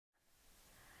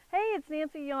it's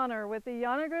Nancy Yahner with the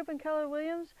Yahner Group and Keller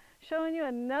Williams, showing you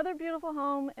another beautiful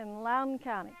home in Loudoun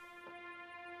County.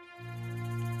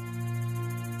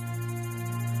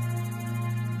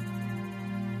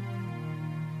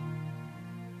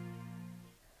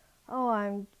 Oh,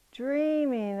 I'm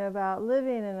dreaming about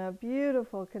living in a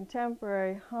beautiful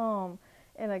contemporary home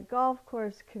in a golf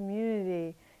course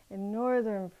community in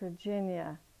Northern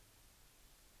Virginia.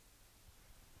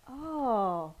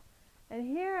 Oh, and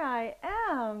here I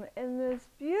am in this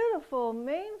beautiful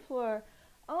main floor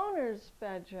owner's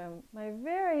bedroom, my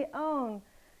very own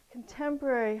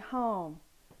contemporary home.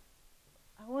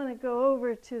 I want to go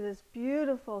over to this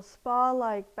beautiful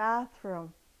spa-like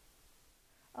bathroom.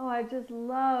 Oh, I just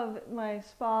love my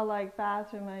spa-like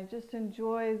bathroom. I just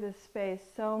enjoy this space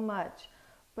so much.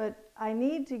 But I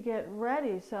need to get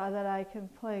ready so that I can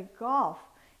play golf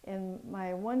in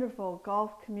my wonderful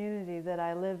golf community that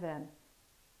I live in.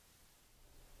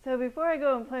 So before I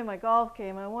go and play my golf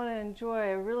game, I want to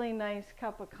enjoy a really nice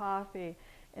cup of coffee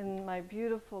in my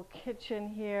beautiful kitchen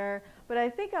here. But I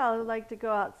think I'd like to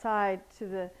go outside to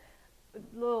the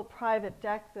little private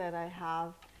deck that I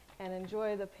have and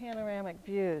enjoy the panoramic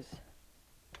views.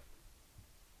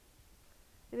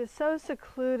 It is so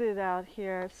secluded out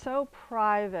here, so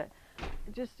private. I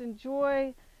just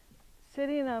enjoy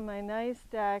sitting on my nice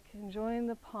deck, enjoying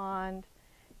the pond,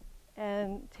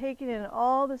 and taking in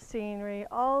all the scenery,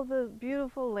 all the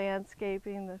beautiful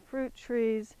landscaping, the fruit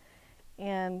trees,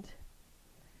 and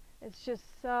it's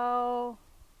just so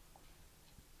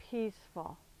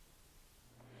peaceful.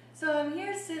 So I'm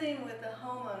here sitting with the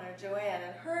homeowner, Joanne,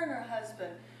 and her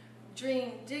husband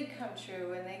dream did come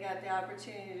true when they got the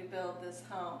opportunity to build this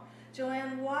home.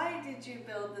 Joanne, why did you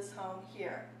build this home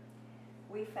here?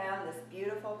 We found this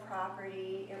beautiful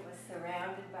property. It was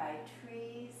surrounded by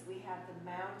trees. We have the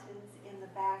mountains in the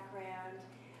background.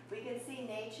 We can see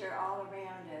nature all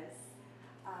around us.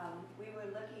 We were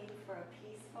looking for a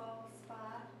peaceful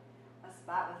spot, a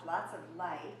spot with lots of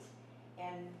light.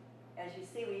 And as you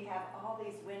see, we have all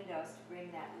these windows to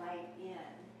bring that light in.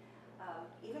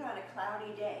 Even on a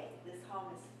cloudy day, this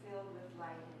home is filled with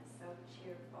light and it's so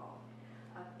cheerful.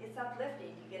 It's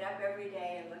uplifting. You get up every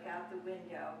day and look out the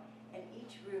window, and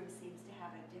each room seems to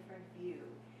have a different view.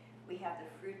 We have the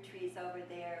fruit trees over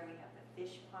there, we have the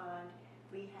fish pond,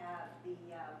 we have the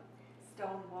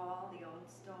stone wall, the old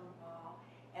stone wall,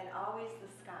 and always the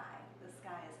sky. The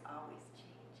sky is always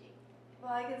changing.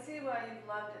 Well, I can see why you've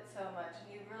loved it so much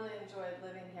and you've really enjoyed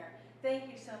living here.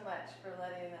 Thank you so much for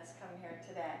letting us come here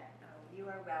today. You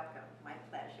are welcome. My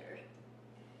pleasure.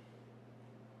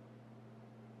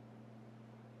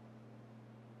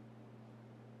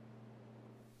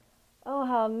 Oh,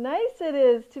 how nice it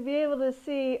is to be able to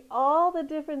see all the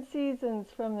different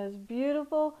seasons from this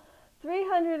beautiful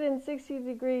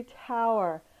 360-degree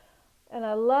tower. And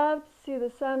I love to see the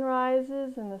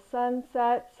sunrises and the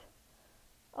sunsets.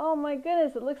 Oh my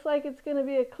goodness, it looks like it's going to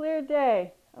be a clear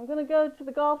day. I'm going to go to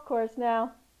the golf course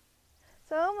now.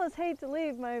 So I almost hate to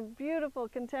leave my beautiful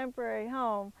contemporary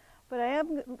home, but I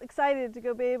am excited to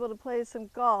go be able to play some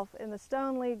golf in the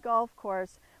Stone League Golf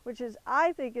Course, which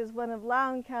I think is one of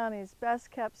Loudoun County's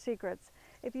best kept secrets.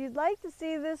 If you'd like to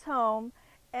see this home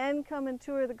and come and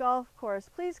tour the golf course,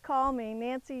 please call me,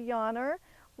 Nancy Yahner,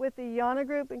 with the Yahner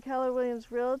Group and Keller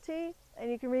Williams Realty, and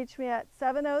you can reach me at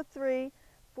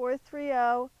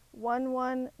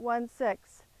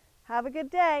 703-430-1116. Have a good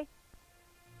day.